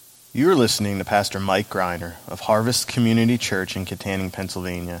You are listening to Pastor Mike Greiner of Harvest Community Church in Kittanning,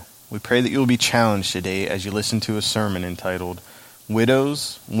 Pennsylvania. We pray that you will be challenged today as you listen to a sermon entitled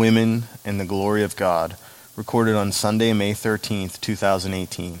Widows, Women, and the Glory of God, recorded on Sunday, May 13th,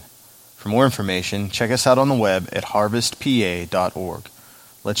 2018. For more information, check us out on the web at harvestpa.org.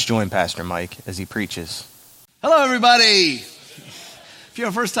 Let's join Pastor Mike as he preaches. Hello, everybody. If you're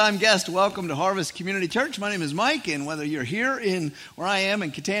a first-time guest, welcome to Harvest Community Church. My name is Mike, and whether you're here in where I am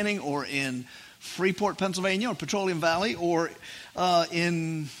in Kittanning or in Freeport, Pennsylvania, or Petroleum Valley, or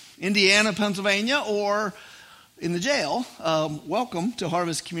in Indiana, Pennsylvania, or in the jail, welcome to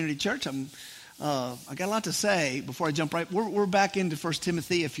Harvest Community Church. I got a lot to say before I jump right. We're back into 1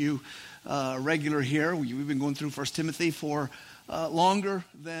 Timothy. If you regular here, we've been going through 1 Timothy for longer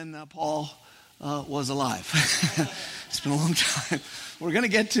than Paul was alive. It's been a long time. We're going to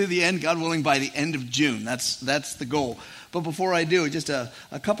get to the end, God willing, by the end of June. That's the goal. But before I do, just a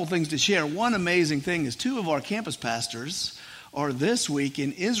couple things to share. One amazing thing is two of our campus pastors are this week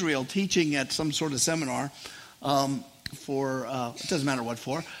in Israel teaching at some sort of seminar for, it doesn't matter what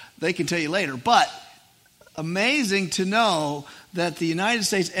for. They can tell you later. But amazing to know that the United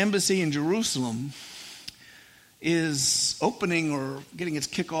States Embassy in Jerusalem is opening or getting its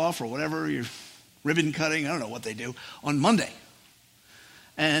kickoff or whatever, your ribbon cutting, I don't know what they do, on Monday.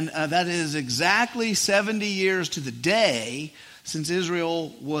 And that is exactly 70 years to the day since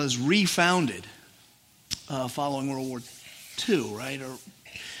Israel was refounded following World War II, right?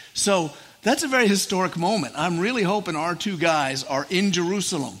 So that's a very historic moment. I'm really hoping our two guys are in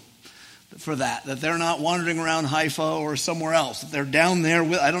Jerusalem for that they're not wandering around Haifa or somewhere else, that they're down there.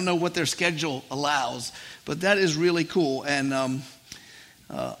 I don't know what their schedule allows, but that is really cool. And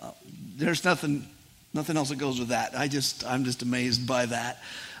there's nothing else that goes with that. I'm just amazed by that.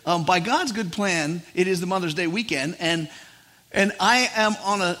 By God's good plan, it is the Mother's Day weekend, and I am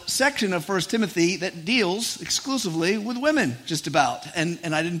on a section of 1 Timothy that deals exclusively with women, just about. And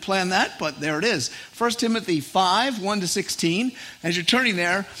I didn't plan that, but there it is. 1 Timothy 5, 1-16. As you're turning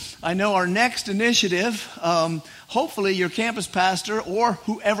there, I know our next initiative, hopefully your campus pastor or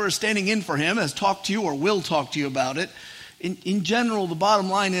whoever is standing in for him has talked to you or will talk to you about it. In general, the bottom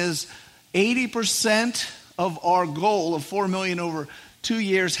line is 80% of our goal of $4 million over 2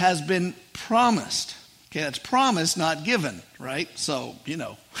 years has been promised. Okay, that's promised, not given, right? So,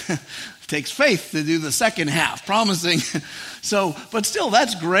 it takes faith to do the second half, promising. So, but still,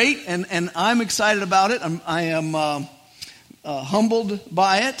 that's great, and I'm excited about it. I am humbled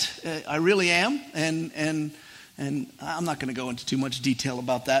by it. I really am, and I'm not going to go into too much detail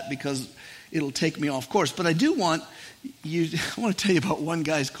about that because it'll take me off course. But I want to tell you about one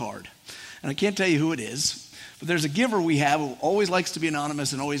guy's card. And I can't tell you who it is, but there's a giver we have who always likes to be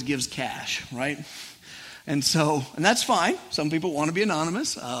anonymous and always gives cash, right? And that's fine. Some people want to be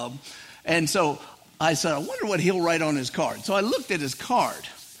anonymous. And so I said, I wonder what he'll write on his card. So I looked at his card,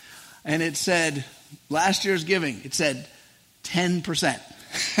 and it said, last year's giving, it said 10%.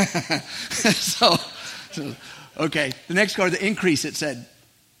 so, okay, the next card, the increase, it said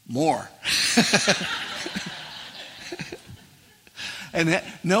more. And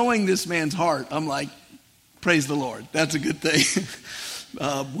knowing this man's heart, I'm like, praise the Lord. That's a good thing.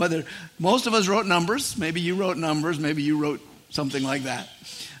 Whether most of us wrote numbers, maybe you wrote numbers, maybe you wrote something like that.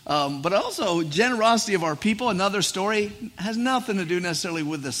 But also generosity of our people. Another story has nothing to do necessarily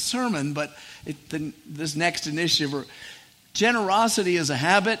with the sermon, but this next initiative. Generosity is a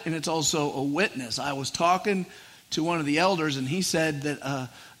habit, and it's also a witness. I was talking to one of the elders, and he said that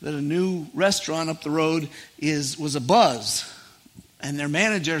a new restaurant up the road was a buzz. And their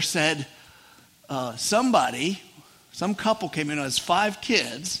manager said, some couple came in who has 5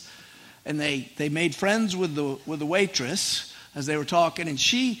 kids, and they made friends with the waitress as they were talking, and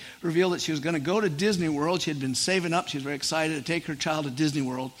she revealed that she was going to go to Disney World. She had been saving up. She was very excited to take her child to Disney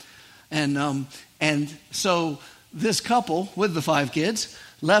World. And so this couple with the 5 kids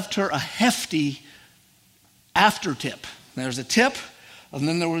left her a hefty after tip. There's a tip, and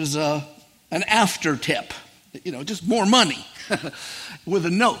then there was an after tip, just more money. With a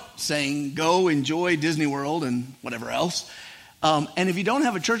note saying, go enjoy Disney World and whatever else. And if you don't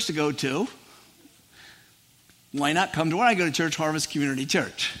have a church to go to, why not come to where I go to church, Harvest Community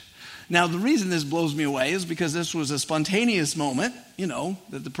Church? Now, the reason this blows me away is because this was a spontaneous moment,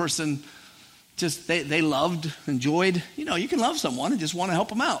 that the person just, they loved, enjoyed. You can love someone and just want to help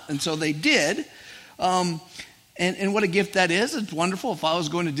them out. And so they did. And what a gift that is. It's wonderful. If I was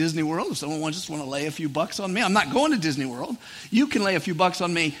going to Disney World, if someone just want to lay a few bucks on me, I'm not going to Disney World. You can lay a few bucks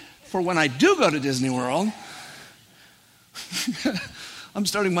on me for when I do go to Disney World. I'm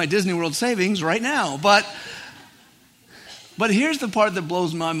starting my Disney World savings right now. But But here's the part that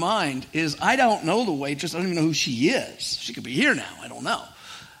blows my mind is I don't know the waitress. I don't even know who she is. She could be here now. I don't know.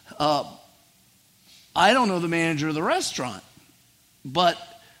 I don't know the manager of the restaurant. But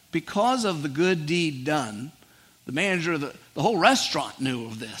because of the good deed done, the manager of the whole restaurant knew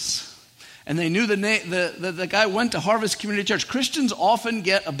of this. And they knew the guy went to Harvest Community Church. Christians often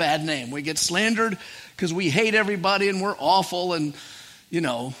get a bad name. We get slandered because we hate everybody and we're awful. And,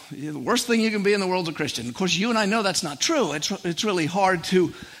 the worst thing you can be in the world is a Christian. Of course, you and I know that's not true. It's really hard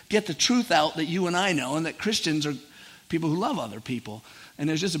to get the truth out that you and I know, and that Christians are people who love other people. And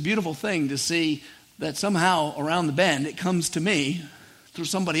it's just a beautiful thing to see that somehow around the bend it comes to me through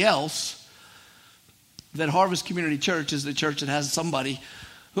somebody else that Harvest Community Church is the church that has somebody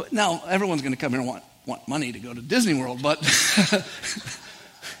who, now everyone's going to come here and want money to go to Disney World, but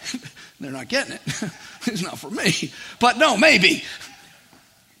they're not getting it. It's not for me. But no, maybe.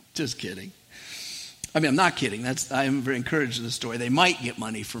 Just kidding. I mean, I'm not kidding. I am very encouraged with the story. They might get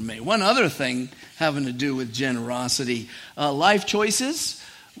money from me. One other thing having to do with generosity, Life Choices,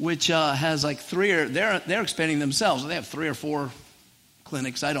 which has like they're expanding themselves. They have 3 or 4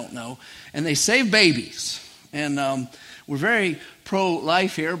 clinics, I don't know, and they save babies. And we're very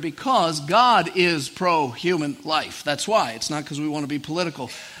pro-life here because God is pro-human life. That's why. It's not because we want to be political.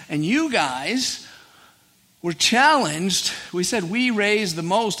 And you guys were challenged. We said we raise the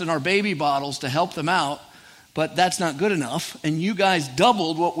most in our baby bottles to help them out, but that's not good enough. And you guys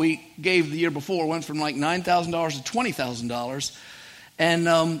doubled what we gave the year before, went from like $9,000 to $20,000.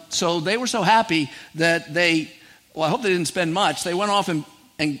 And so they were so happy that I hope they didn't spend much. They went off and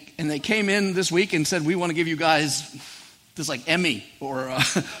they came in this week and said, we want to give you guys this like Emmy or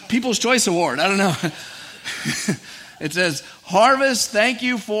People's Choice Award. I don't know. It says, Harvest, thank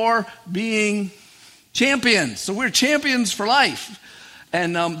you for being champions. So we're champions for life.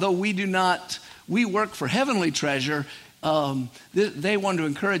 And though we work for Heavenly Treasure, they wanted to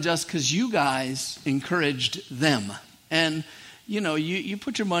encourage us because you guys encouraged them. And, you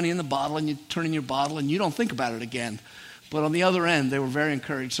put your money in the bottle and you turn in your bottle and you don't think about it again. But on the other end, they were very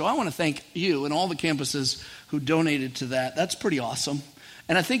encouraged. So I want to thank you and all the campuses who donated to that. That's pretty awesome.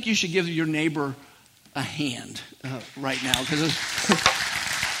 And I think you should give your neighbor a hand right now. Because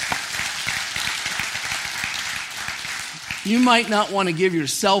you might not want to give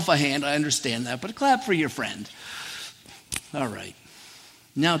yourself a hand. I understand that. But clap for your friend. All right.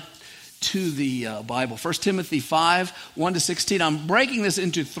 Now to the Bible. 1 Timothy 5, 1 to 16. I'm breaking this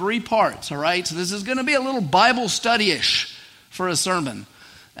into 3 parts, all right? So this is going to be a little Bible study-ish for a sermon.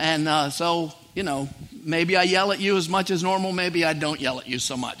 And so, maybe I yell at you as much as normal. Maybe I don't yell at you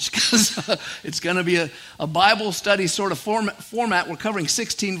so much because it's going to be a Bible study sort of format. We're covering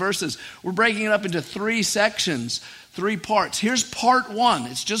 16 verses. We're breaking it up into 3 sections, 3 parts. Here's part 1.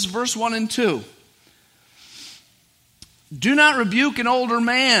 It's just verse 1 and 2. Do not rebuke an older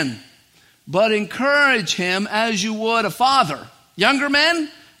man, but encourage him as you would a father. Younger men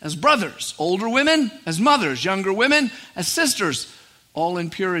as brothers, older women as mothers, younger women as sisters, all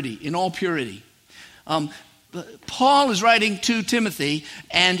in all purity. Paul is writing to Timothy,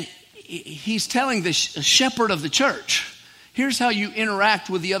 and he's telling the shepherd of the church, here's how you interact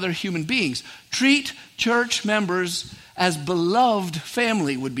with the other human beings. Treat church members as beloved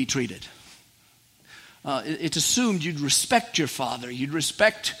family would be treated. It's assumed you'd respect your father, you'd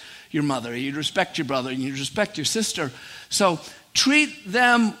respect your mother, you'd respect your brother, and you'd respect your sister. So treat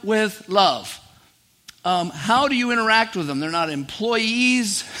them with love. How do you interact with them? They're not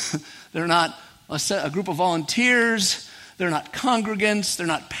employees. They're not a group of volunteers. They're not congregants. They're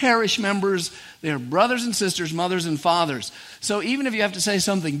not parish members. They're brothers and sisters, mothers and fathers. So even if you have to say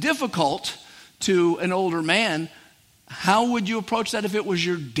something difficult to an older man, how would you approach that if it was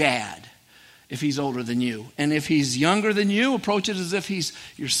your dad? If he's older than you. And if he's younger than you, approach it as if he's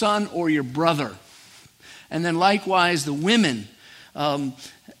your son or your brother. And then likewise, the women.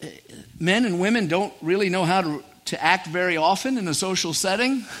 Men and women don't really know how to act very often in a social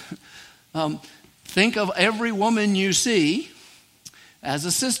setting. Think of every woman you see as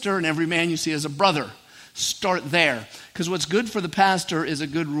a sister and every man you see as a brother. Start there. Because what's good for the pastor is a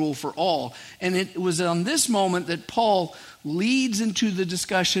good rule for all. And it was on this moment that Paul leads into the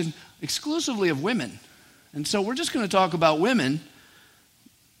discussion exclusively of women. And so we're just going to talk about women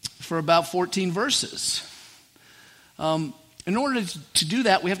for about 14 verses. In order to do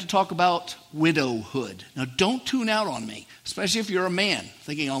that, we have to talk about widowhood. Now, don't tune out on me, especially if you're a man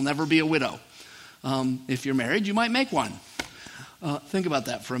thinking I'll never be a widow. If you're married, you might make one. Think about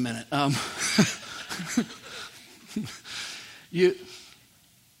that for a minute. You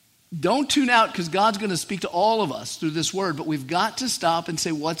don't tune out because God's going to speak to all of us through this word, but we've got to stop and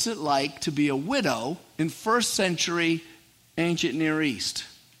say, what's it like to be a widow in first century ancient Near East,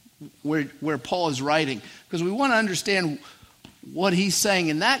 where Paul is writing, because we want to understand what he's saying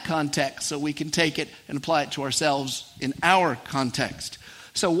in that context so we can take it and apply it to ourselves in our context.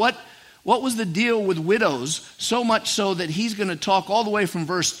 So what was the deal with widows, so much so that he's going to talk all the way from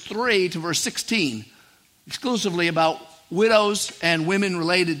verse 3 to verse 16 exclusively about widows and women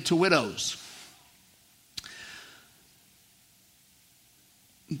related to widows.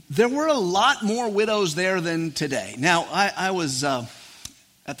 There were a lot more widows there than today. Now, I was at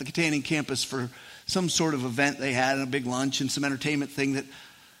the Katanning campus for some sort of event they had, and a big lunch and some entertainment thing that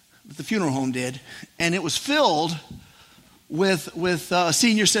the funeral home did, and it was filled with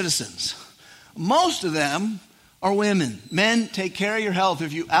senior citizens. Most of them are women. Men, take care of your health.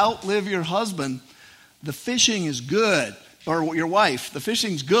 If you outlive your husband, the fishing is good, or your wife. The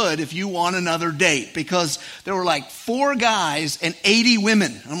fishing's good if you want another date, because there were like 4 guys and 80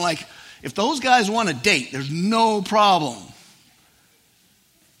 women. I'm like, if those guys want a date, there's no problem.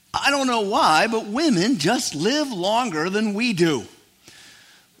 I don't know why, but women just live longer than we do.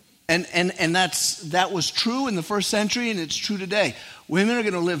 And that was true in the first century, and it's true today. Women are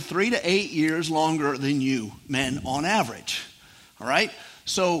going to live 3 to 8 years longer than you men on average. All right?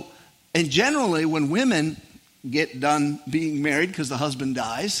 So, and generally when women get done being married because the husband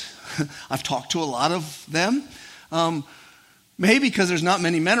dies, I've talked to a lot of them, maybe because there's not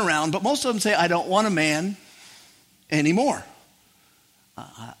many men around, but most of them say, I don't want a man anymore.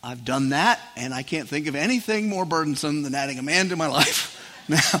 I've done that, and I can't think of anything more burdensome than adding a man to my life.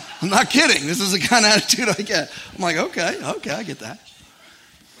 Now, I'm not kidding. This is the kind of attitude I get. I'm like, okay, I get that.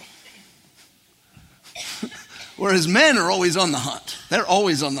 Whereas men are always on the hunt. They're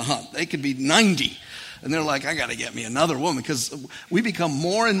always on the hunt. They could be 90, and they're like, I got to get me another woman, because we become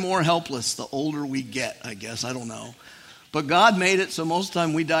more and more helpless the older we get, I guess. I don't know. But God made it so most of the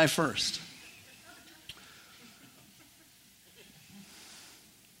time we die first.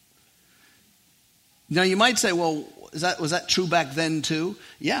 Now, you might say, well, was that true back then too?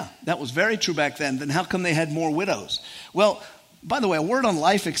 Yeah, that was very true back then. Then how come they had more widows? Well, by the way, a word on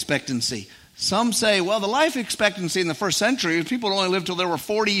life expectancy. Some say, well, the life expectancy in the first century, people only lived till they were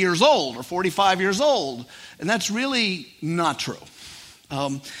 40 years old or 45 years old. And that's really not true.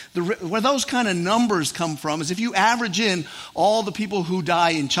 Where those kind of numbers come from is if you average in all the people who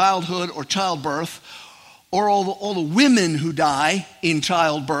die in childhood or childbirth, or all the women who die in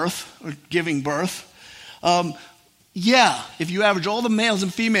childbirth or giving birth, if you average all the males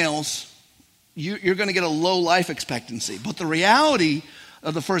and females, you're going to get a low life expectancy. But the reality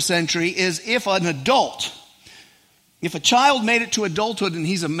of the first century is if a child made it to adulthood and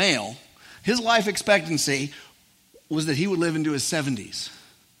he's a male, his life expectancy was that he would live into his 70s,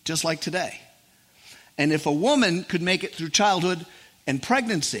 just like today. And if a woman could make it through childhood and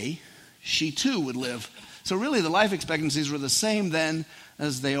pregnancy, she too would live. So really the life expectancies were the same then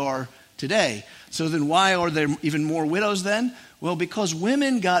as they are today. So then why are there even more widows then? Well, because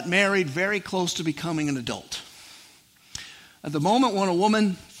women got married very close to becoming an adult. At the moment when a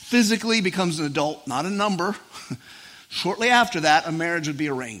woman physically becomes an adult, not a number, shortly after that, a marriage would be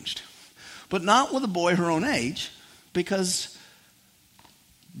arranged. But not with a boy her own age, because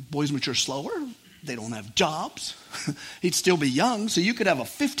boys mature slower. They don't have jobs. He'd still be young. So you could have a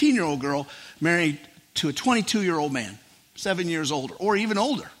 15-year-old girl married to a 22-year-old man, 7 years older, or even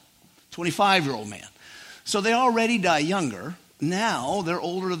older, 25-year-old man. So they already die younger. Now they're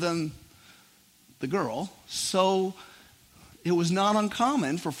older than the girl. So it was not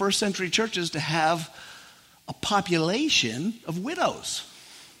uncommon for first century churches to have a population of widows.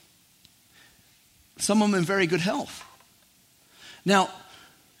 Some of them in very good health. Now,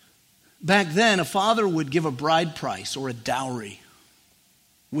 back then, a father would give a bride price or a dowry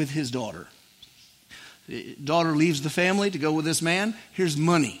with his daughter. The daughter leaves the family to go with this man. Here's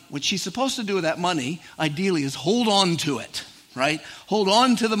money. What she's supposed to do with that money, ideally, is hold on to it, right? Hold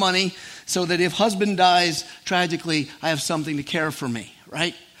on to the money so that if husband dies tragically, I have something to care for me,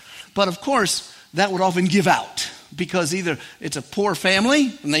 right? But of course, that would often give out because either it's a poor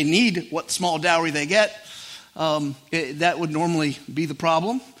family and they need what small dowry they get. That would normally be the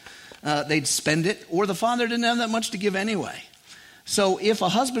problem. They'd spend it, or the father didn't have that much to give anyway. So if a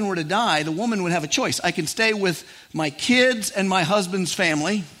husband were to die, the woman would have a choice. I can stay with my kids and my husband's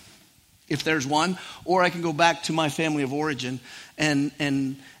family, if there's one, or I can go back to my family of origin.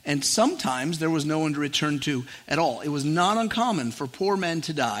 And sometimes there was no one to return to at all. It was not uncommon for poor men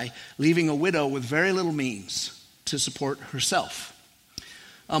to die, leaving a widow with very little means to support herself.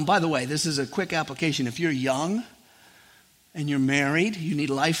 By the way, this is a quick application. If you're young, and you're married, you need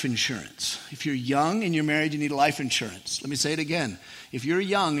life insurance. If you're young and you're married, you need life insurance. Let me say it again. If you're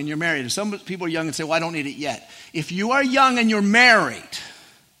young and you're married, if some people are young and say, well, I don't need it yet. If you are young and you're married,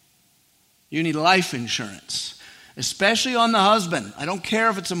 you need life insurance, especially on the husband. I don't care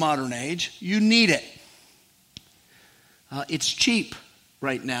if it's a modern age. You need it. It's cheap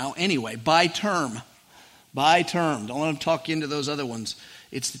right now anyway, by term. By term. Don't let them talk you into those other ones.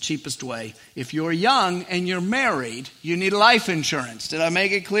 It's the cheapest way. If you're young and you're married, you need life insurance. Did I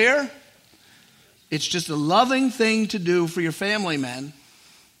make it clear? It's just a loving thing to do for your family, man.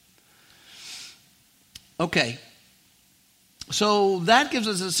 Okay. So that gives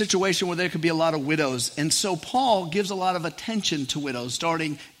us a situation where there could be a lot of widows. And so Paul gives a lot of attention to widows,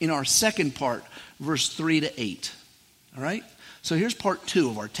 starting in our second part, verse 3 to 8. All right? So here's part 2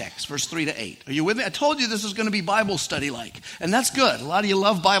 of our text, verse 3 to 8. Are you with me? I told you this was going to be Bible study-like. And that's good. A lot of you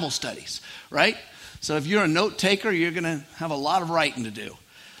love Bible studies, right? So if you're a note taker, you're going to have a lot of writing to do.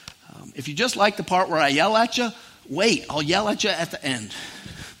 If you just like the part where I yell at you, wait. I'll yell at you at the end.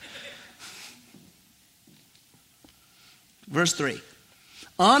 Verse 3.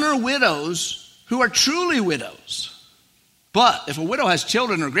 Honor widows who are truly widows. But if a widow has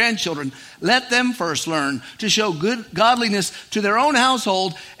children or grandchildren, let them first learn to show good godliness to their own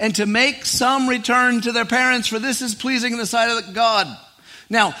household and to make some return to their parents, for this is pleasing in the sight of God.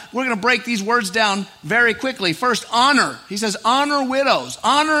 Now, we're going to break these words down very quickly. First, honor. He says honor widows.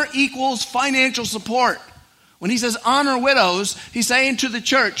 Honor equals financial support. When he says honor widows, he's saying to the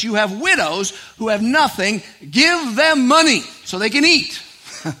church, you have widows who have nothing, give them money so they can eat,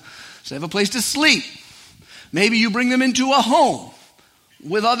 so they have a place to sleep. Maybe you bring them into a home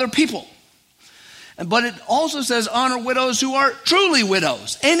with other people. But it also says honor widows who are truly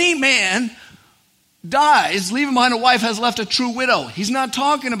widows. Any man dies, leaving behind a wife, has left a true widow. He's not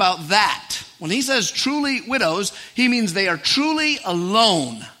talking about that. When he says truly widows, he means they are truly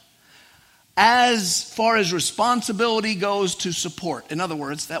alone as far as responsibility goes to support. In other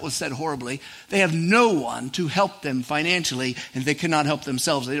words, that was said horribly. They have no one to help them financially, and they cannot help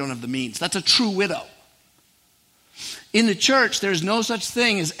themselves. They don't have the means. That's a true widow. In the church, there's no such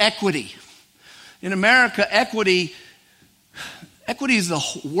thing as equity. In America, equity is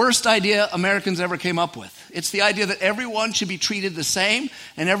the worst idea Americans ever came up with. It's the idea that everyone should be treated the same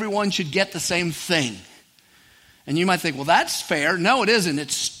and everyone should get the same thing. And you might think, well, that's fair. No, it isn't.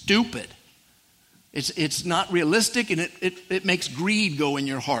 It's stupid. It's not realistic, and it makes greed go in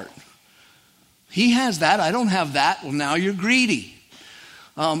your heart. He has that. I don't have that. Well, now you're greedy.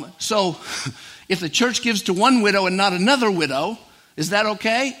 So if the church gives to one widow and not another widow, is that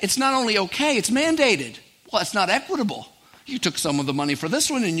okay? It's not only okay, it's mandated. Well, it's not equitable. You took some of the money for this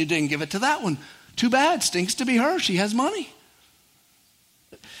one and you didn't give it to that one. Too bad. Stinks to be her. She has money.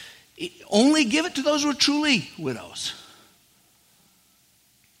 Only give it to those who are truly widows.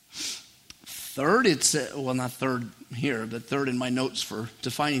 Third, not third here, but third in my notes for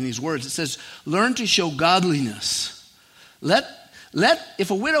defining these words. It says, learn to show godliness.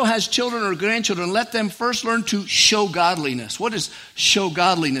 If a widow has children or grandchildren, let them first learn to show godliness. What does show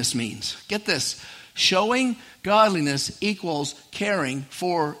godliness means? Get this. Showing godliness equals caring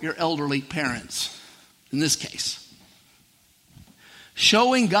for your elderly parents, in this case.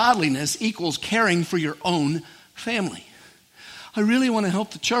 Showing godliness equals caring for your own family. I really want to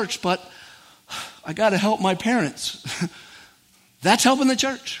help the church, but I got to help my parents. That's helping the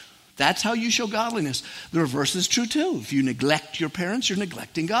church. That's how you show godliness. The reverse is true too. If you neglect your parents, you're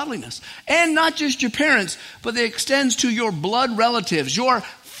neglecting godliness. And not just your parents, but it extends to your blood relatives, your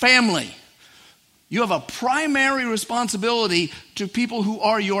family. You have a primary responsibility to people who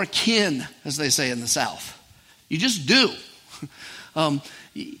are your kin, as they say in the South. You just do.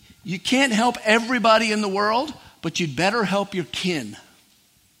 You can't help everybody in the world, but you'd better help your kin.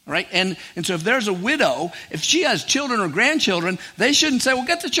 Right? And so if there's a widow, if she has children or grandchildren, they shouldn't say, well,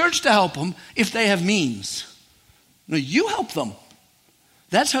 get the church to help them if they have means. No, you help them.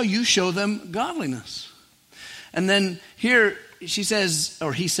 That's how you show them godliness. And then here he says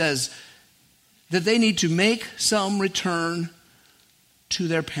that they need to make some return to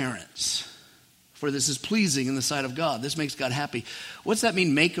their parents. For this is pleasing in the sight of God. This makes God happy. What's that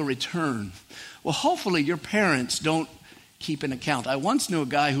mean, make a return? Well, hopefully your parents don't keep an account. I once knew a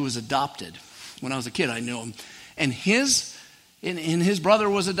guy who was adopted. When I was a kid, I knew him. And his brother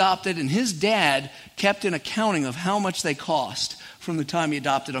was adopted, and his dad kept an accounting of how much they cost from the time he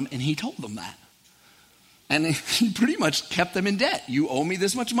adopted them, and he told them that. And he pretty much kept them in debt. You owe me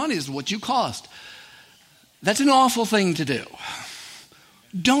this much money. This is what you cost. That's an awful thing to do.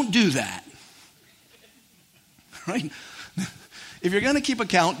 Don't do that. Right? If you're going to keep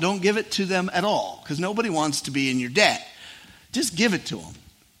account, don't give it to them at all, because nobody wants to be in your debt. Just give it to them.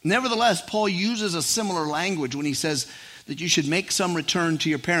 Nevertheless, Paul uses a similar language when he says that you should make some return to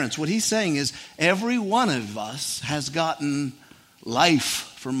your parents. What he's saying is every one of us has gotten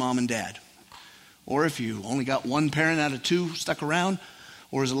life from mom and dad. Or if you only got one parent out of two stuck around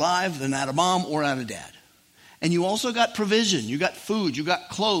or is alive, then out of mom or out of dad. And you also got provision. You got food. You got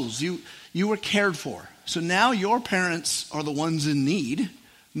clothes. You were cared for. So now your parents are the ones in need.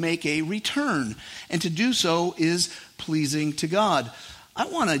 Make a return. And to do so is pleasing to God. I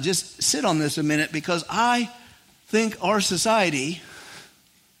want to just sit on this a minute because I think our society,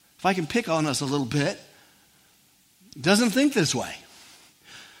 if I can pick on us a little bit, doesn't think this way.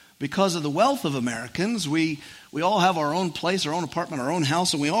 Because of the wealth of Americans, we all have our own place, our own apartment, our own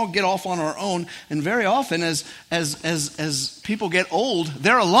house, and we all get off on our own. And very often as people get old,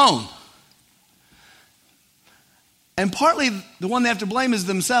 they're alone. And partly the one they have to blame is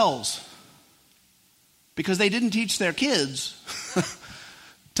themselves. Because they didn't teach their kids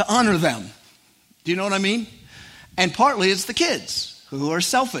to honor them. Do you know what I mean? And partly it's the kids who are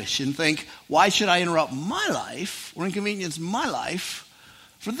selfish and think, why should I interrupt my life or inconvenience my life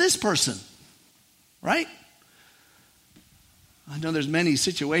for this person? Right? I know there's many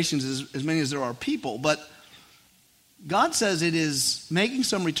situations, as many as there are people, but God says it is, making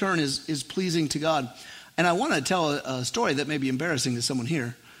some return is pleasing to God. And I want to tell a story that may be embarrassing to someone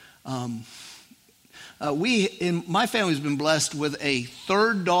here. My family's been blessed with a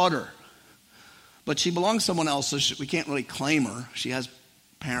third daughter, but she belongs to someone else, so we can't really claim her. She has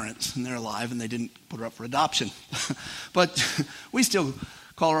parents, and they're alive, and they didn't put her up for adoption. But we still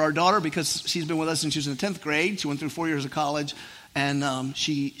call her our daughter because she's been with us since she was in the 10th grade. She went through 4 years of college, and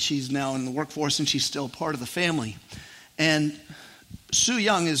she's now in the workforce, and she's still part of the family. And Soo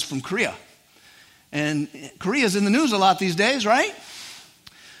Young is from Korea. And Korea's in the news a lot these days, right?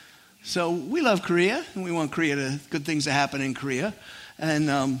 So we love Korea, and we want good things to happen in Korea.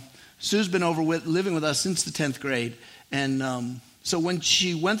 And Sue's been living with us since the 10th grade. And so when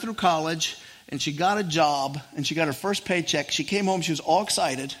she went through college and she got a job and she got her first paycheck, she came home, she was all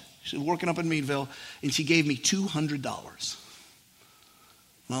excited. She was working up in Meadville, and she gave me $200.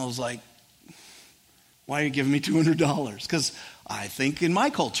 And I was like, why are you giving me $200? Because I think in my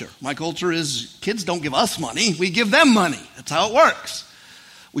culture is kids don't give us money, we give them money. That's how it works.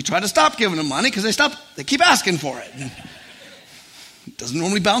 We try to stop giving them money because they keep asking for it. It doesn't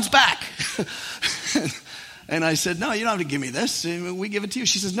normally bounce back. And I said, no, you don't have to give me this. We give it to you.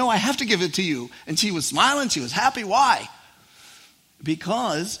 She says, no, I have to give it to you. And she was smiling. She was happy. Why?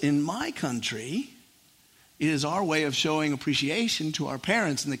 Because in my country, it is our way of showing appreciation to our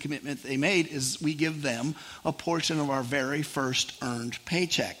parents, and the commitment they made is we give them a portion of our very first earned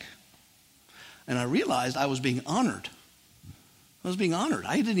paycheck. And I realized I was being honored.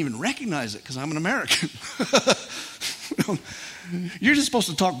 I didn't even recognize it because I'm an American. You're just supposed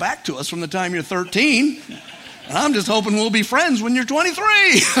to talk back to us from the time you're 13. And I'm just hoping we'll be friends when you're 23.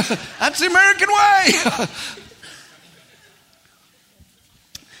 That's the American way.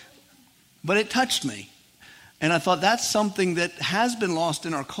 But it touched me. And I thought that's something that has been lost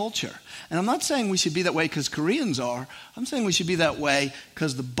in our culture. And I'm not saying we should be that way because Koreans are. I'm saying we should be that way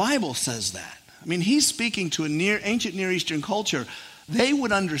because the Bible says that. I mean, he's speaking to an ancient Near Eastern culture. They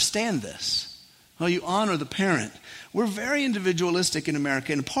would understand this. Well, you honor the parent. We're very individualistic in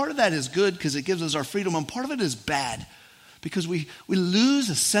America, and part of that is good because it gives us our freedom, and part of it is bad because we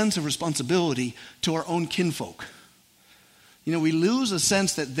lose a sense of responsibility to our own kinfolk. You know, we lose a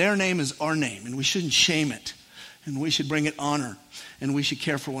sense that their name is our name, and we shouldn't shame it, and we should bring it honor, and we should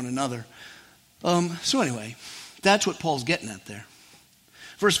care for one another. So anyway, that's what Paul's getting at there.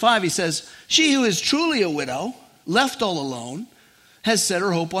 Verse 5, he says, she who is truly a widow, left all alone, has set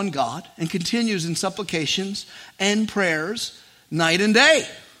her hope on God and continues in supplications and prayers night and day.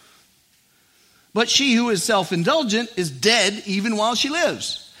 But she who is self-indulgent is dead even while she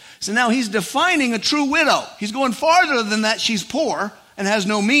lives. So now he's defining a true widow. He's going farther than that. She's poor and has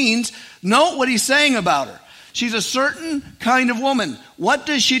no means. Note what he's saying about her. She's a certain kind of woman. What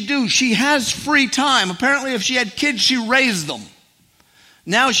does she do? She has free time. Apparently, if she had kids, she raised them.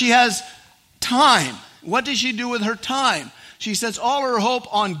 Now she has time. What does she do with her time? She sets all her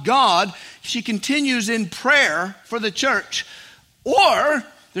hope on God. She continues in prayer for the church. Or,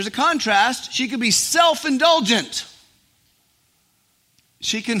 there's a contrast, she could be self-indulgent.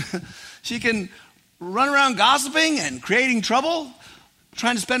 She can run around gossiping and creating trouble,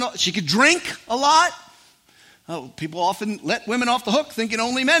 she could drink a lot. Oh, people often let women off the hook thinking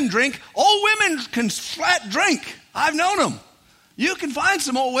only men drink. Old women can flat drink. I've known them. You can find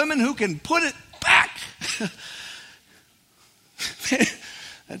some old women who can put it back.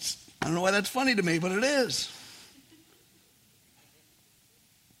 I don't know why that's funny to me, but it is.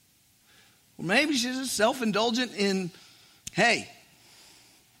 Or maybe she's just self-indulgent in, hey,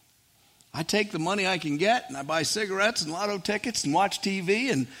 I take the money I can get and I buy cigarettes and lotto tickets and watch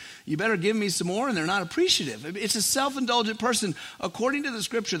TV, and you better give me some more, and they're not appreciative. It's a self-indulgent person. According to the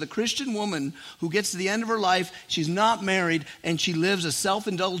scripture, the Christian woman who gets to the end of her life, she's not married, and she lives a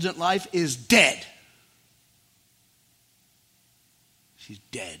self-indulgent life is dead. She's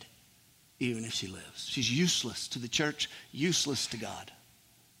dead, even if she lives. She's useless to the church, useless to God.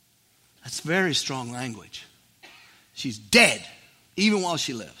 That's very strong language. She's dead, even while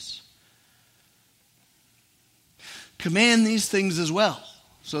she lives. Command these things as well,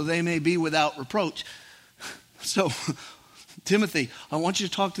 so they may be without reproach. So, Timothy, I want you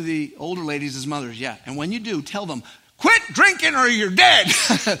to talk to the older ladies as mothers. Yeah, and when you do, tell them, quit drinking or you're dead.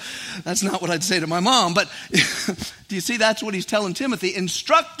 That's not what I'd say to my mom, but do you see that's what he's telling Timothy?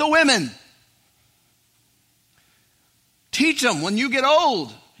 Instruct the women. Teach them when you get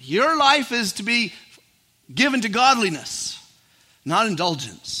old. Your life is to be given to godliness, not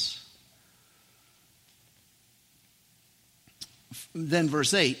indulgence. Then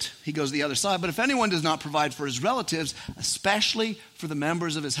verse 8, he goes to the other side. But if anyone does not provide for his relatives, especially for the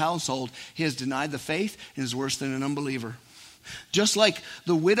members of his household, he has denied the faith and is worse than an unbeliever. Just like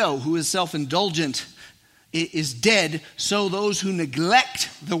the widow who is self-indulgent is dead, so those who neglect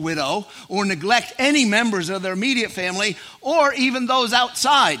the widow or neglect any members of their immediate family or even those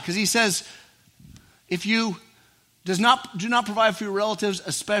outside, because he says, if you do not provide for your relatives,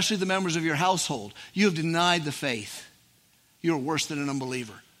 especially the members of your household, you have denied the faith. You're worse than an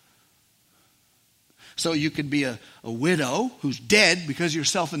unbeliever. So you could be a widow who's dead because of your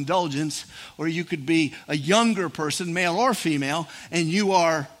self-indulgence, or you could be a younger person, male or female, and you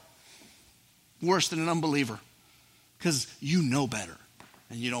are worse than an unbeliever because you know better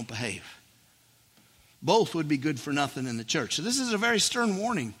and you don't behave. Both would be good for nothing in the church. So this is a very stern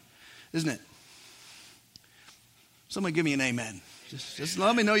warning, isn't it? Somebody give me an amen. Just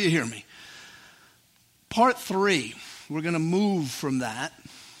let me know you hear me. Part 3. We're going to move from that,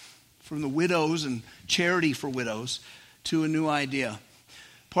 from the widows and charity for widows, to a new idea.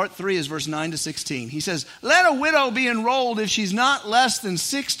 Part 3 is verse 9 to 16. He says, let a widow be enrolled if she's not less than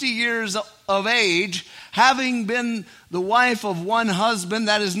 60 years of age, having been the wife of one husband.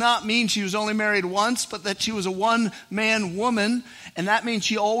 That does not mean she was only married once, but that she was a one-man woman. And that means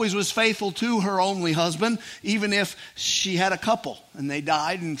she always was faithful to her only husband, even if she had a couple and they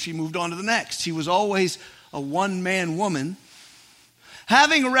died and she moved on to the next. She was always a one-man woman,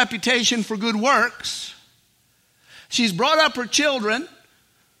 having a reputation for good works. She's brought up her children,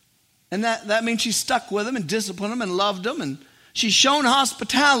 and that means she stuck with them and disciplined them and loved them, and she's shown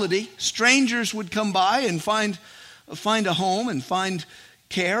hospitality. Strangers would come by and find a home and find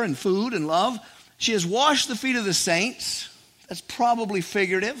care and food and love. She has washed the feet of the saints. That's probably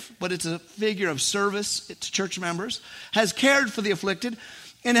figurative, but it's a figure of service to church members. Has cared for the afflicted,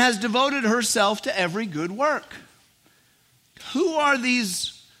 and has devoted herself to every good work. Who are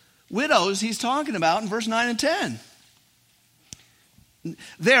these widows he's talking about in verse 9 and 10?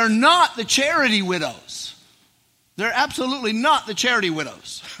 They're not the charity widows. They're absolutely not the charity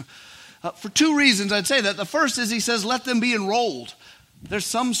widows. For 2 reasons I'd say that. The first is he says, let them be enrolled. There's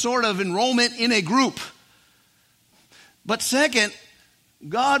some sort of enrollment in a group. But second,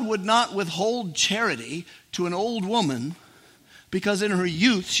 God would not withhold charity to an old woman because in her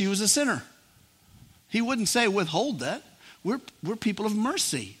youth she was a sinner. He wouldn't say withhold that. We're people of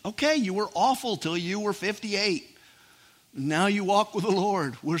mercy. Okay, you were awful till you were 58. Now you walk with the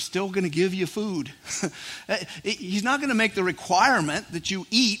Lord. We're still going to give you food. He's not going to make the requirement that you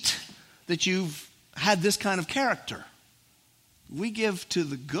eat that you've had this kind of character. We give to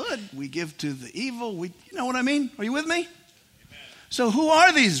the good. We give to the evil. You know what I mean? Are you with me? Amen. So who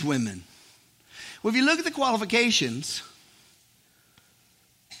are these women? Well, if you look at the qualifications,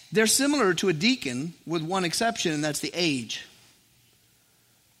 they're similar to a deacon with one exception, and that's the age.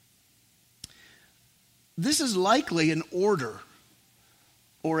 This is likely an order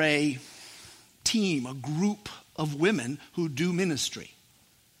or a team, a group of women who do ministry.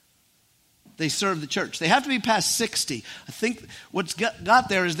 They serve the church. They have to be past 60. I think what's got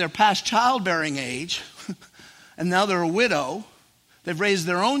there is they're past childbearing age, and now they're a widow. They've raised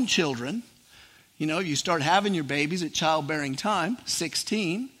their own children. You know, you start having your babies at childbearing time,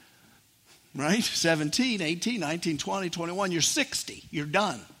 16, right? 17, 18, 19, 20, 21. You're 60. You're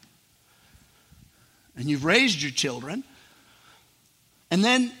done. And you've raised your children. And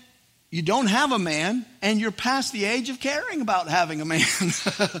then you don't have a man, and you're past the age of caring about having a man,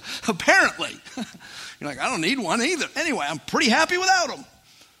 apparently. You're like, I don't need one either. Anyway, I'm pretty happy without him.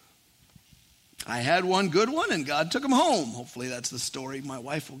 I had one good one, and God took him home. Hopefully that's the story my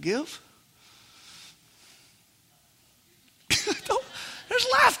wife will give. There's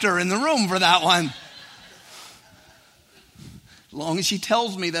laughter in the room for that one. As long as she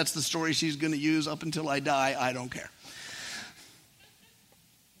tells me that's the story she's going to use up until I die, I don't care.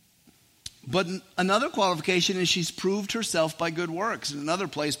 But another qualification is she's proved herself by good works. In another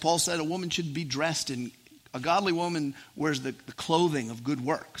place, Paul said a woman should be dressed in, a godly woman wears the clothing of good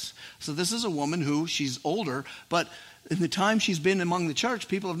works. So this is a woman who, she's older, but in the time she's been among the church,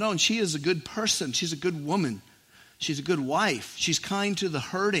 people have known she is a good person. She's a good woman. She's a good wife. She's kind to the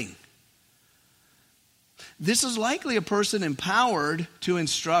hurting. This is likely a person empowered to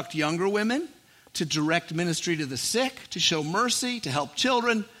instruct younger women, to direct ministry to the sick, to show mercy, to help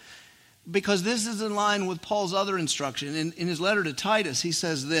children, because this is in line with Paul's other instruction. In his letter to Titus, he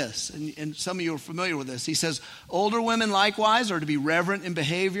says this, and some of you are familiar with this. He says, older women likewise are to be reverent in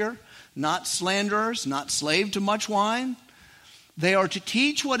behavior, not slanderers, not slave to much wine. They are to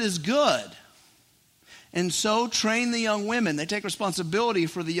teach what is good, and so train the young women. They take responsibility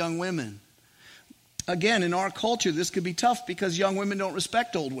for the young women. Again, in our culture, this could be tough because young women don't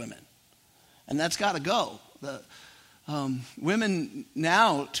respect old women. And that's got to go. Women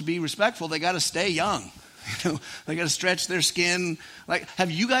now, to be respectful, they got to stay young. They got to stretch their skin. Like,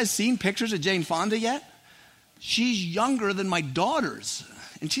 have you guys seen pictures of Jane Fonda yet? She's younger than my daughters.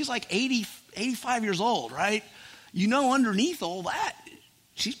 And she's like 80, 85 years old, right? You know, underneath all that,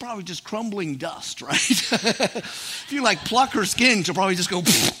 she's probably just crumbling dust, right? If you like pluck her skin, she'll probably just go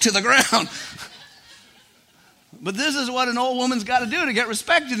to the ground. But this is what an old woman's got to do to get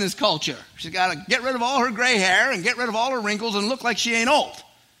respect in this culture. She's got to get rid of all her gray hair and get rid of all her wrinkles and look like she ain't old.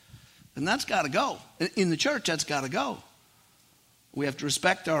 And that's got to go. In the church, that's got to go. We have to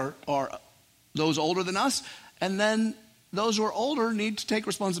respect our those older than us. And then those who are older need to take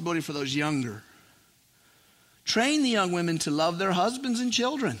responsibility for those younger. Train the young women to love their husbands and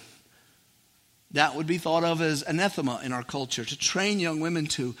children. That would be thought of as anathema in our culture. To train young women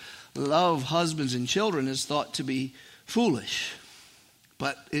to love husbands and children is thought to be foolish,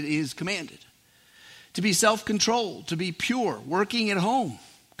 but it is commanded. To be self-controlled, to be pure, working at home,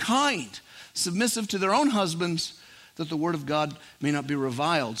 kind, submissive to their own husbands, that the word of God may not be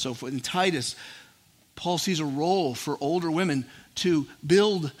reviled. So in Titus, Paul sees a role for older women to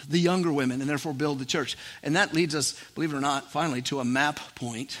build the younger women and therefore build the church. And that leads us, believe it or not, finally to a map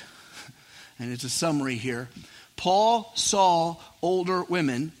point. And it's a summary here. Paul saw older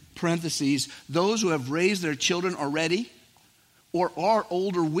women, parentheses, those who have raised their children already or are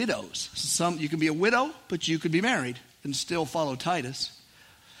older widows. You can be a widow, but you could be married and still follow Titus.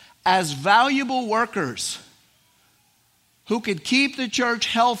 As valuable workers who could keep the church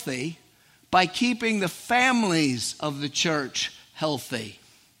healthy by keeping the families of the church healthy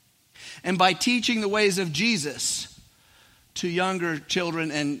and by teaching the ways of Jesus to younger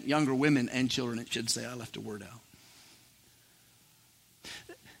children and younger women and children, it should say. I left a word out.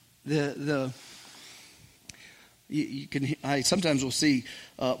 I sometimes will see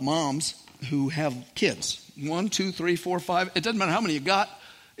moms who have kids, 1, 2, 3, 4, 5. It doesn't matter how many you got.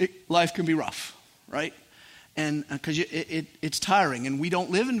 Life can be rough, right? And because it's tiring, and we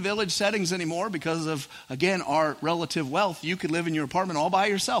don't live in village settings anymore because of, again, our relative wealth. You could live in your apartment all by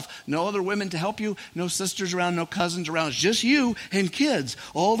yourself, no other women to help you, no sisters around, no cousins around. It's just you and kids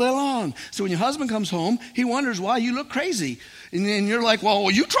all day long. So when your husband comes home, he wonders why you look crazy, and then you're like, "Well,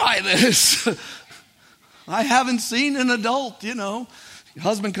 you try this." I haven't seen an adult, Your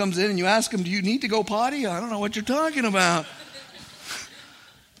husband comes in and you ask him, "Do you need to go potty?" "I don't know what you're talking about."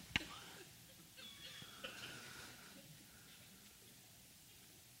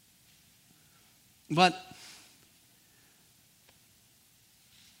 But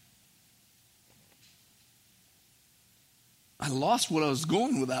I lost what I was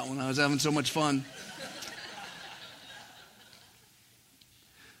going with that one. I was having so much fun.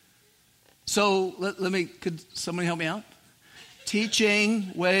 So could somebody help me out?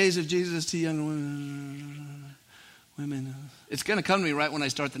 Teaching ways of Jesus to young women. It's going to come to me right when I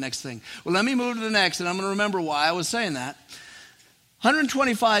start the next thing. Well, let me move to the next, and I'm going to remember why I was saying that.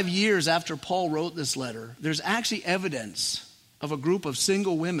 125 years after Paul wrote this letter, there's actually evidence of a group of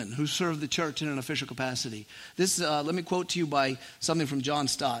single women who served the church in an official capacity. Let me quote to you by something from John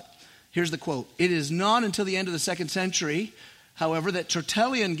Stott. Here's the quote. "It is not until the end of the 2nd century, however, that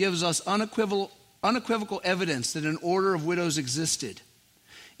Tertullian gives us unequivocal evidence that an order of widows existed.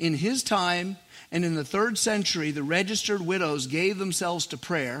 In his time and in the 3rd century, the registered widows gave themselves to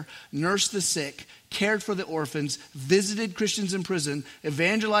prayer, nursed the sick, cared for the orphans, visited Christians in prison,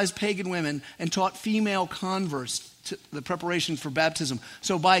 evangelized pagan women, and taught female converts to the preparation for baptism."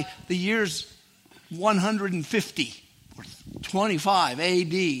 So by the years 150 or 25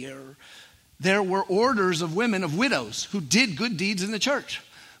 AD, there were orders of women, of widows, who did good deeds in the church.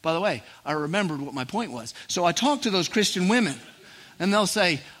 By the way, I remembered what my point was. So I talked to those Christian women, and they'll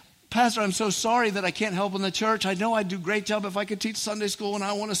say, Pastor, I'm so sorry that I can't help in the church. I know I'd do a great job if I could teach Sunday school, and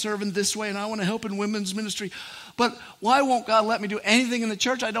I want to serve in this way, and I want to help in women's ministry. But why won't God let me do anything in the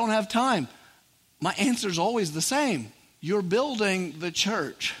church? I don't have time. My answer is always the same. You're building the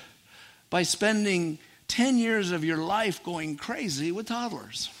church by spending 10 years of your life going crazy with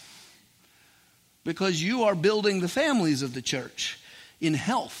toddlers. Because you are building the families of the church in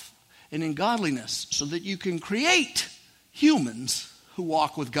health and in godliness so that you can create humans who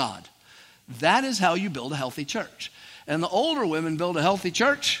walk with God. That is how you build a healthy church. And the older women build a healthy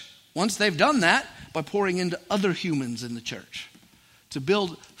church once they've done that by pouring into other humans in the church to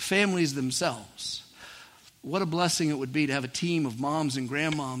build families themselves. What a blessing it would be to have a team of moms and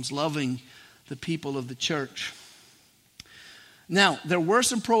grandmoms loving the people of the church. Now, there were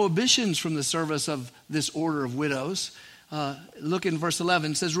some prohibitions from the service of this order of widows. Look in verse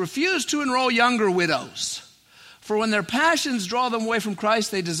 11. It says, refuse to enroll younger widows, for when their passions draw them away from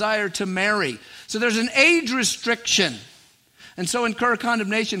Christ, they desire to marry. So there's an age restriction, and so incur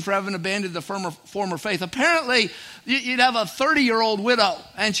condemnation for having abandoned the former faith. Apparently, you'd have a 30-year-old widow,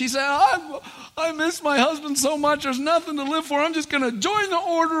 and she said, I miss my husband so much, there's nothing to live for. I'm just going to join the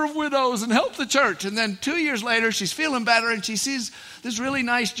order of widows and help the church. And then 2 years later, she's feeling better, and she sees this really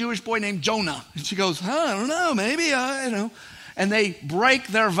nice Jewish boy named Jonah. And she goes, I don't know, maybe, And they break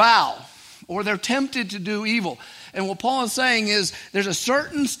their vow, or they're tempted to do evil. And what Paul is saying is there's a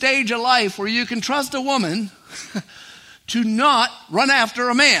certain stage of life where you can trust a woman to not run after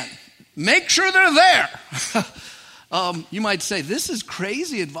a man. Make sure they're there. You might say, this is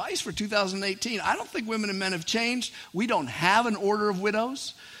crazy advice for 2018. I don't think women and men have changed. We don't have an order of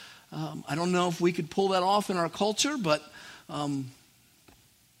widows. I don't know if we could pull that off in our culture, but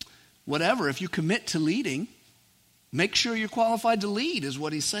whatever. If you commit to leading, make sure you're qualified to lead, is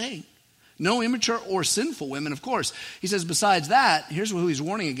what he's saying. No immature or sinful women, of course. He says, besides that, here's who he's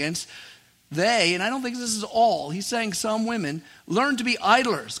warning against. They, and I don't think this is all, he's saying some women, learn to be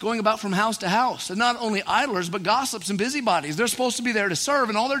idlers, going about from house to house. And not only idlers, but gossips and busybodies. They're supposed to be there to serve,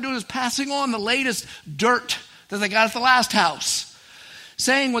 and all they're doing is passing on the latest dirt that they got at the last house,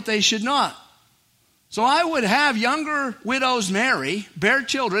 saying what they should not. So I would have younger widows marry, bear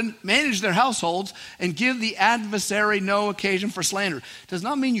children, manage their households, and give the adversary no occasion for slander. It does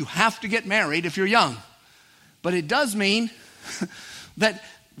not mean you have to get married if you're young, but it does mean that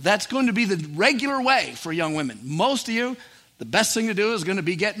that's going to be the regular way for young women. Most of you, the best thing to do is going to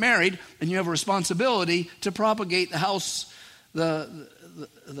be get married, and you have a responsibility to propagate the house, the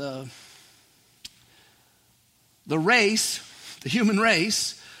race, the human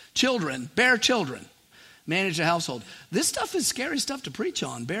race, children, bear children, manage a household. This stuff is scary stuff to preach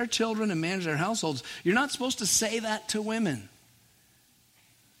on. Bear children and manage their households. You're not supposed to say that to women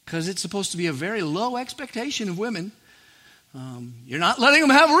because it's supposed to be a very low expectation of women. You're not letting them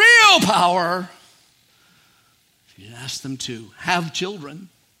have real power if you ask them to have children.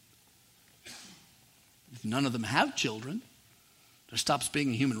 If none of them have children, there stops being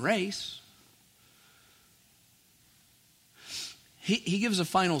a human race. He gives a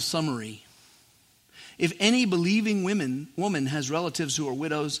final summary. If any believing woman has relatives who are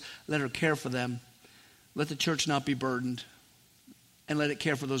widows, let her care for them. Let the church not be burdened, and let it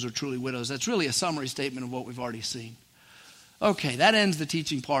care for those who are truly widows. That's really a summary statement of what we've already seen. Okay, that ends the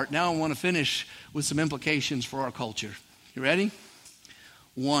teaching part. Now I want to finish with some implications for our culture. You ready?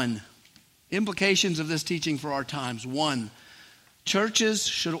 1, implications of this teaching for our times. 1, churches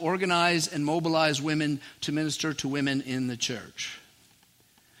should organize and mobilize women to minister to women in the church.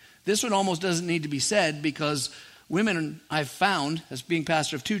 This one almost doesn't need to be said because women, I've found, as being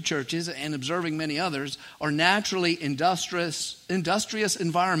pastor of 2 churches and observing many others, are naturally industrious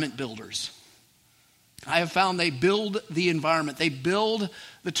environment builders. I have found they build the environment. They build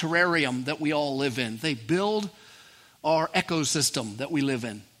the terrarium that we all live in. They build our ecosystem that we live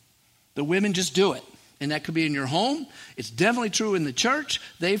in. The women just do it. And that could be in your home. It's definitely true in the church.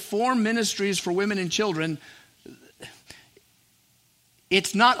 They form ministries for women and children.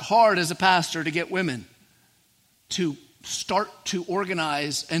 It's not hard as a pastor to get women to start to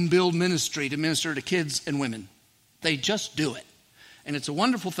organize and build ministry to minister to kids and women. They just do it. And it's a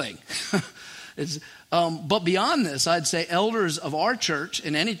wonderful thing. But beyond this, I'd say elders of our church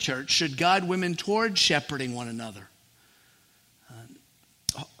and any church should guide women toward shepherding one another.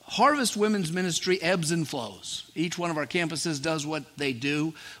 Harvest Women's Ministry ebbs and flows. Each one of our campuses does what they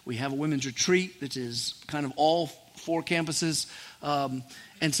do. We have a women's retreat that is kind of all 4 campuses.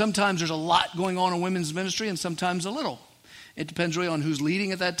 And sometimes there's a lot going on in women's ministry and sometimes a little. It depends really on who's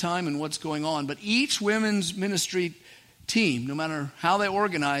leading at that time and what's going on. But each women's ministry team, no matter how they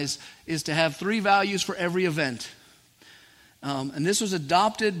organize, is to have 3 values for every event. And this was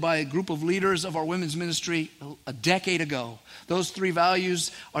adopted by a group of leaders of our women's ministry a decade ago. Those 3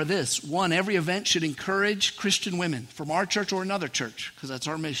 values are this. 1, every event should encourage Christian women from our church or another church, because that's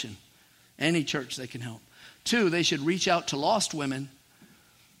our mission. Any church they can help. 2, they should reach out to lost women.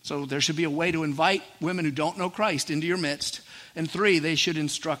 So there should be a way to invite women who don't know Christ into your midst. And 3, they should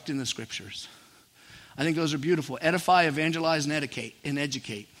instruct in the scriptures. I think those are beautiful. Edify, evangelize, and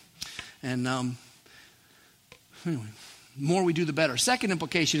educate. And anyway, the more we do, the better. Second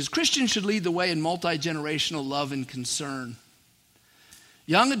implication is Christians should lead the way in multi-generational love and concern.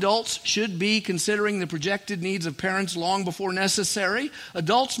 Young adults should be considering the projected needs of parents long before necessary.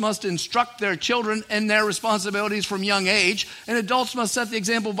 Adults must instruct their children in their responsibilities from young age. And adults must set the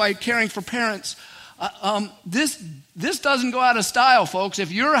example by caring for parents. This doesn't go out of style, folks.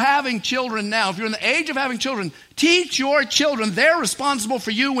 If you're having children now, if you're in the age of having children, teach your children they're responsible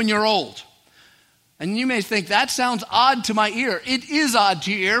for you when you're old. And you may think, that sounds odd to my ear. It is odd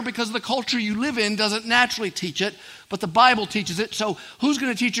to your ear because the culture you live in doesn't naturally teach it, but the Bible teaches it. So who's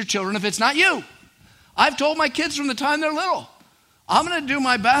going to teach your children if it's not you? I've told my kids from the time they're little, I'm going to do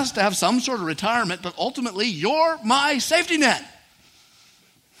my best to have some sort of retirement, but ultimately you're my safety net.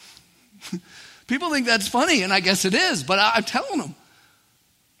 People think that's funny, and I guess it is, but I'm telling them.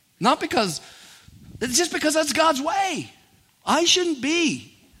 It's just because that's God's way. I shouldn't be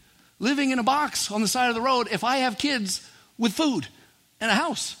living in a box on the side of the road if I have kids with food and a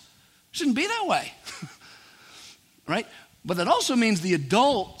house. It shouldn't be that way. Right? But that also means the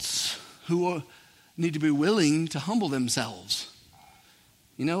adults who need to be willing to humble themselves.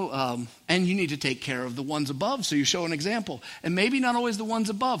 And you need to take care of the ones above, so you show an example. And maybe not always the ones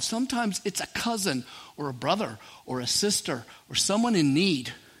above. Sometimes it's a cousin or a brother or a sister or someone in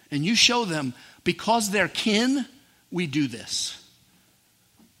need. And you show them, because they're kin, we do this.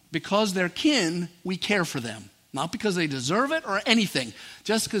 Because they're kin, we care for them. Not because they deserve it or anything.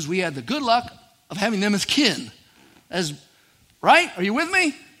 Just because we had the good luck of having them as kin. Right? Are you with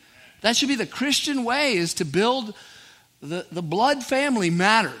me? That should be the Christian way, is to build the blood family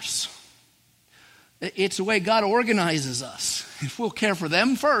matters. It's the way God organizes us. If we'll care for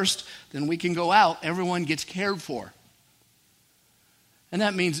them first, then we can go out. Everyone gets cared for. And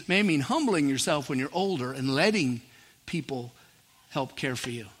that may mean humbling yourself when you're older and letting people help care for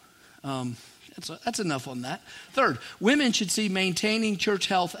you. That's enough on that. Third, women should see maintaining church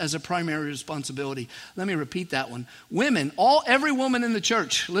health as a primary responsibility. Let me repeat that one. Every woman in the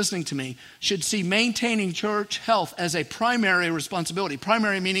church listening to me should see maintaining church health as a primary responsibility.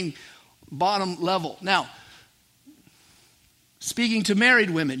 Primary meaning bottom level. Now, speaking to married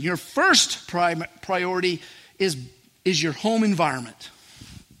women, your first priority is your home environment.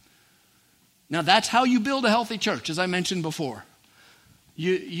 Now, that's how you build a healthy church, as I mentioned before.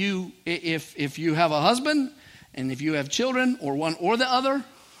 If you have a husband and if you have children, or one or the other,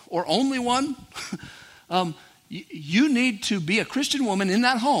 or only one, you need to be a Christian woman in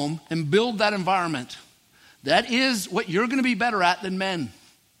that home and build that environment. That is what you're going to be better at than men.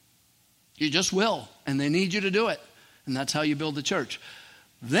 You just will, and they need you to do it. And that's how you build the church.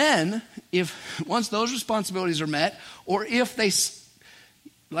 Then, once those responsibilities are met, or if they,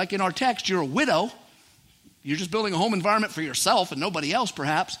 like in our text, you're a widow, you're just building a home environment for yourself and nobody else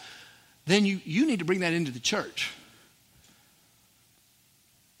perhaps, then you need to bring that into the church.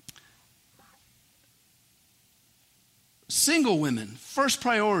 Single women, first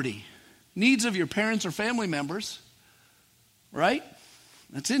priority, needs of your parents or family members, right?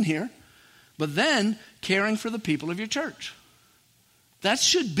 That's in here. But then caring for the people of your church. That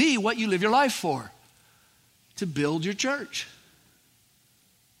should be what you live your life for, to build your church.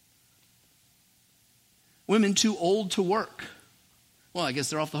 Women too old to work. Well, I guess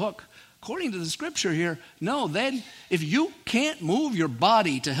they're off the hook. According to the scripture here, no, if you can't move your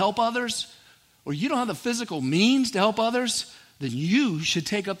body to help others, or you don't have the physical means to help others, then you should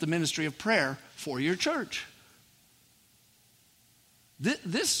take up the ministry of prayer for your church.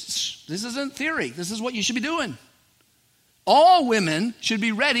 This isn't theory. This is what you should be doing. All women should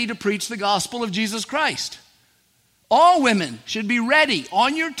be ready to preach the gospel of Jesus Christ. All women should be ready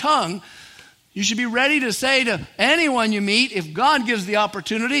on your tongue. You should be ready to say to anyone you meet, if God gives the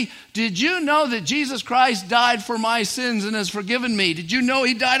opportunity, did you know that Jesus Christ died for my sins and has forgiven me? Did you know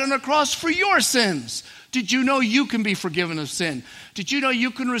he died on the cross for your sins? Did you know you can be forgiven of sin? Did you know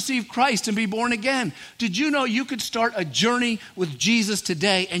you can receive Christ and be born again? Did you know you could start a journey with Jesus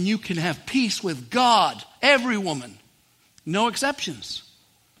today and you can have peace with God? Every woman. No exceptions.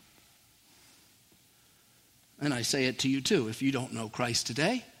 And I say it to you too. If you don't know Christ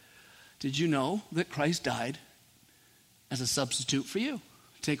today, did you know that Christ died as a substitute for you?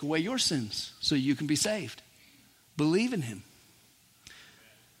 Take away your sins so you can be saved. Believe in him.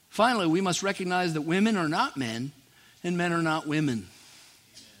 Finally, we must recognize that women are not men and men are not women.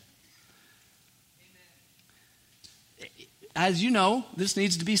 As you know, this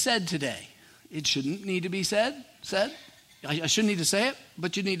needs to be said today. It shouldn't need to be said. I shouldn't need to say it,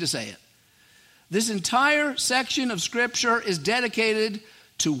 but you need to say it. This entire section of Scripture is dedicated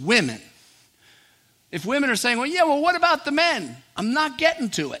to women. If women are saying, well, what about the men? I'm not getting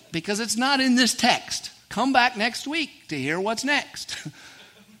to it because it's not in this text. Come back next week to hear what's next.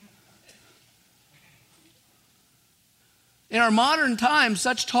 In our modern times,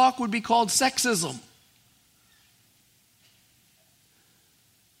 such talk would be called sexism.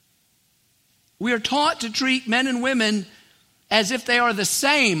 We are taught to treat men and women as if they are the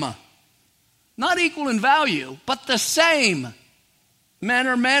same. Not equal in value, but the same. Men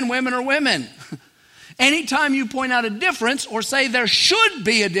are men, women are women. Anytime you point out a difference or say there should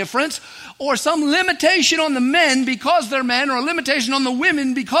be a difference or some limitation on the men because they're men or a limitation on the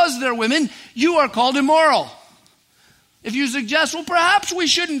women because they're women, you are called immoral. If you suggest, well, perhaps we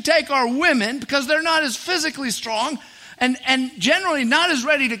shouldn't take our women because they're not as physically strong and generally not as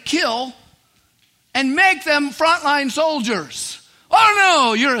ready to kill and make them frontline soldiers. Oh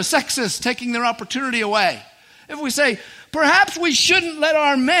no, you're a sexist taking their opportunity away. If we say, perhaps we shouldn't let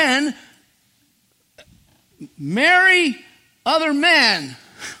our men marry other men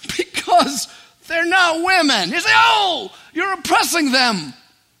because they're not women. You say, oh, you're oppressing them.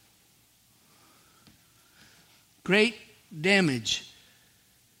 Great damage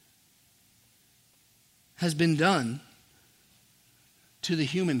has been done to the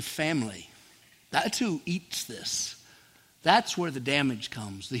human family. That's who eats this. That's where the damage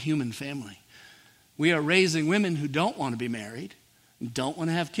comes, the human family. We are raising women who don't want to be married, don't want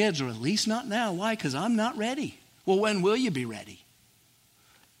to have kids, or at least not now. Why? Because I'm not ready. Well, when will you be ready?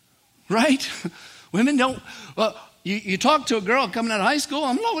 Right? Women don't... Well, you talk to a girl coming out of high school,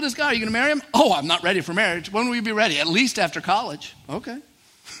 I'm in love with this guy, are you going to marry him? Oh, I'm not ready for marriage. When will you be ready? At least after college. Okay.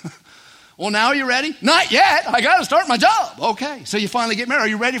 Well, now are you ready? Not yet. I got to start my job. Okay. So you finally get married. Are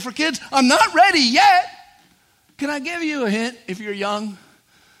you ready for kids? I'm not ready yet. Can I give you a hint if you're young?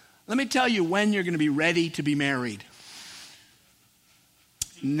 Let me tell you when you're going to be ready to be married.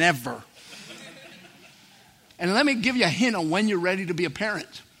 Never. And let me give you a hint on when you're ready to be a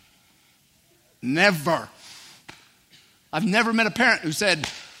parent. Never. I've never met a parent who said,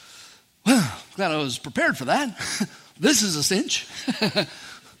 well, glad I was prepared for that. This is a cinch.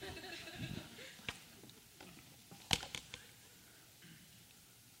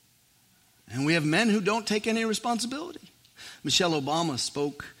 And we have men who don't take any responsibility. Michelle Obama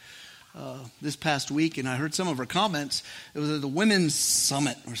spoke this past week, and I heard some of her comments. It was at the Women's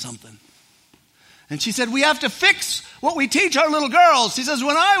Summit or something. And she said, we have to fix what we teach our little girls. She says,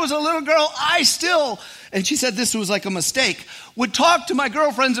 when I was a little girl, and she said this was like a mistake, would talk to my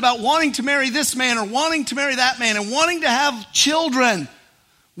girlfriends about wanting to marry this man or wanting to marry that man and wanting to have children.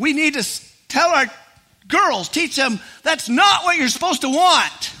 We need to tell our girls, teach them, that's not what you're supposed to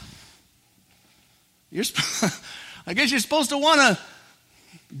want. I guess you're supposed to want to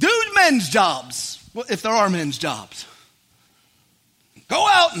do men's jobs, if there are men's jobs. Go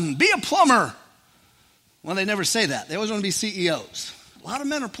out and be a plumber. Well, they never say that. They always want to be CEOs. A lot of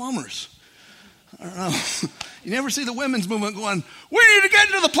men are plumbers. I don't know. You never see the women's movement going, we need to get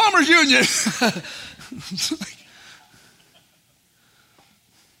into the plumbers union.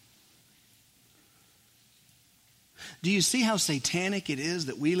 Do you see how satanic it is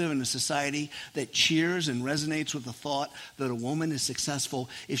that we live in a society that cheers and resonates with the thought that a woman is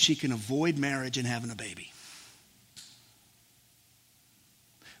successful if she can avoid marriage and having a baby?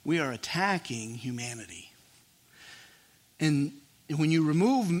 We are attacking humanity. And when you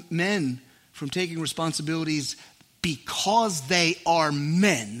remove men from taking responsibilities because they are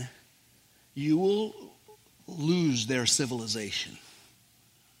men, you will lose their civilization.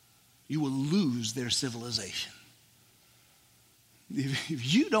 You will lose their civilization.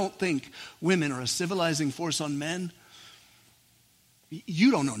 If you don't think women are a civilizing force on men,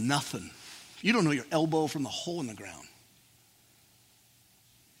 you don't know nothing. You don't know your elbow from the hole in the ground.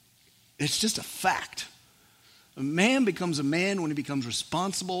 It's just a fact. A man becomes a man when he becomes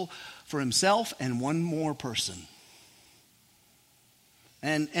responsible for himself and one more person.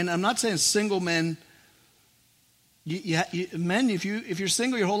 And I'm not saying single men. Men, if you're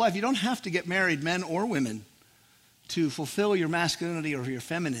single your whole life, you don't have to get married, men or women, to fulfill your masculinity or your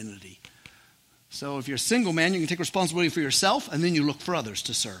femininity. So if you're a single man, you can take responsibility for yourself and then you look for others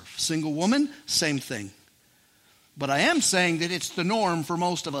to serve. Single woman, same thing. But I am saying that it's the norm for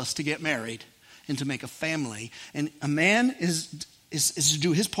most of us to get married and to make a family. And a man is to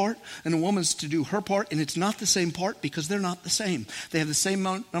do his part, and a woman's to do her part, and it's not the same part because they're not the same. They have the same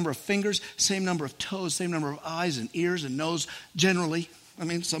number of fingers, same number of toes, same number of eyes and ears and nose, generally. I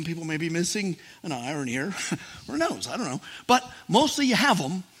mean, some people may be missing an eye or an ear or a nose, I don't know. But mostly you have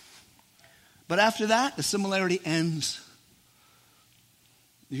them. But after that, the similarity ends.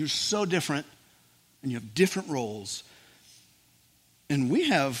 You're so different, and you have different roles. And we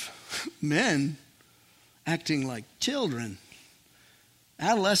have men acting like children.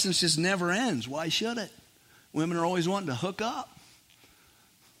 Adolescence just never ends. Why should it? Women are always wanting to hook up.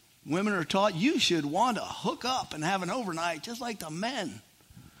 Women are taught you should want to hook up and have an overnight just like the men.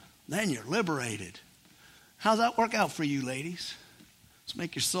 Then you're liberated. How's that work out for you, ladies? Does it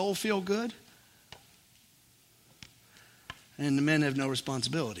make your soul feel good? And the men have no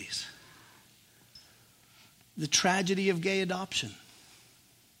responsibilities. The tragedy of gay adoption.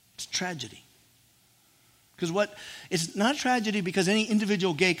 It's a tragedy. Because it's not a tragedy because any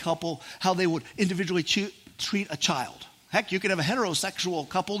individual gay couple, how they would individually treat a child. Heck, you could have a heterosexual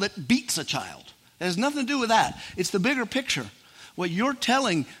couple that beats a child. It has nothing to do with that. It's the bigger picture. What you're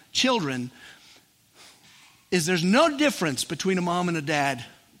telling children is there's no difference between a mom and a dad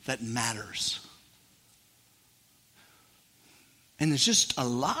that matters. And it's just a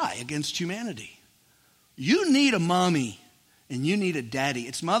lie against humanity. You need a mommy and you need a daddy.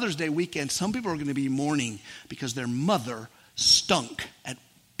 It's Mother's Day weekend. Some people are going to be mourning because their mother stunk at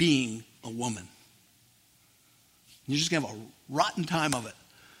being a woman. You're just going to have a rotten time of it.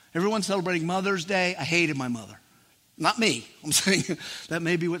 Everyone's celebrating Mother's Day. I hated my mother. Not me. I'm saying that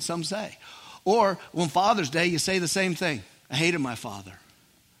may be what some say. Or on Father's Day, you say the same thing. I hated my father.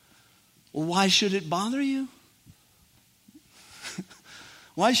 Well, why should it bother you?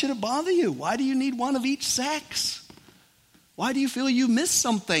 Why should it bother you? Why do you need one of each sex? Why do you feel you missed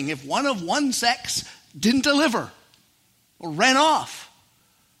something if one of one sex didn't deliver or ran off?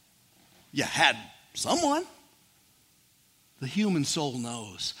 You had someone. The human soul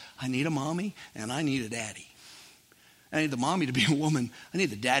knows. I need a mommy and I need a daddy. I need the mommy to be a woman. I need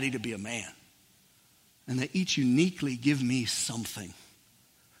the daddy to be a man. And they each uniquely give me something.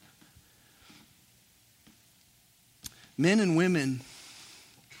 Men and women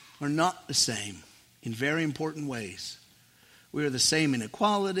are not the same in very important ways. We are the same in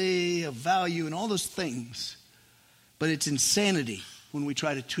equality, of value, and all those things. But it's insanity when we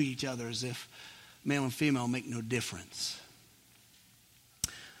try to treat each other as if male and female make no difference.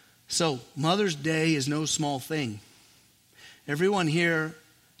 So, Mother's Day is no small thing. Everyone here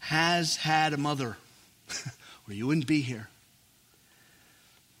has had a mother, or you wouldn't be here.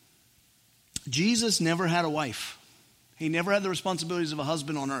 Jesus never had a wife. He never had the responsibilities of a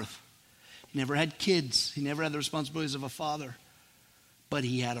husband on earth. He never had kids. He never had the responsibilities of a father. But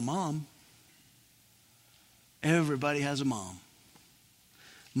he had a mom. Everybody has a mom.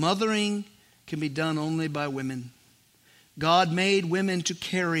 Mothering can be done only by women. God made women to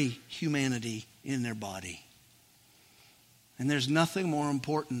carry humanity in their body. And there's nothing more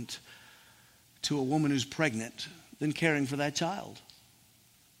important to a woman who's pregnant than caring for that child.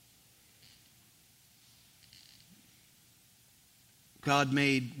 God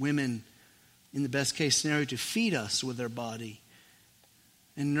made women, in the best case scenario, to feed us with their body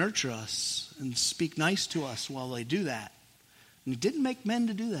and nurture us and speak nice to us while they do that. And He didn't make men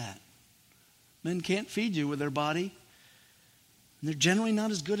to do that. Men can't feed you with their body. And they're generally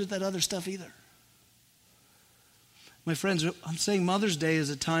not as good at that other stuff either. My friends, I'm saying Mother's Day is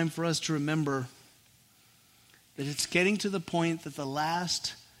a time for us to remember that it's getting to the point that the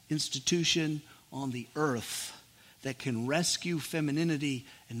last institution on the earth that can rescue femininity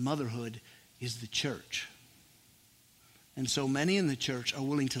and motherhood is the church. And so many in the church are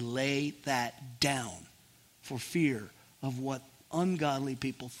willing to lay that down for fear of what ungodly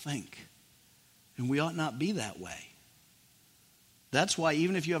people think. And we ought not be that way. That's why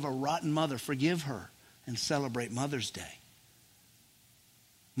even if you have a rotten mother, forgive her and celebrate Mother's Day.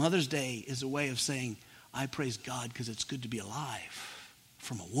 Mother's Day is a way of saying, I praise God because it's good to be alive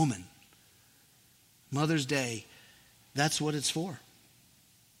from a woman. Mother's Day, that's what it's for.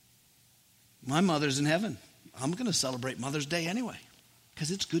 My mother's in heaven. I'm going to celebrate Mother's Day anyway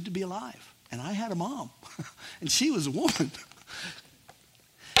because it's good to be alive. And I had a mom, and she was a woman.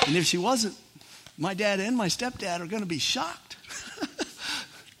 And if she wasn't, my dad and my stepdad are going to be shocked.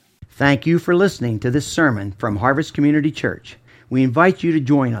 Thank you for listening to this sermon from Harvest Community Church. We invite you to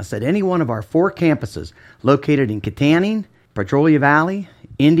join us at any one of our 4 campuses located in Kittanning, Petrolia Valley,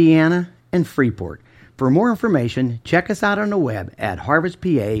 Indiana, and Freeport. For more information, check us out on the web at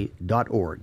harvestpa.org.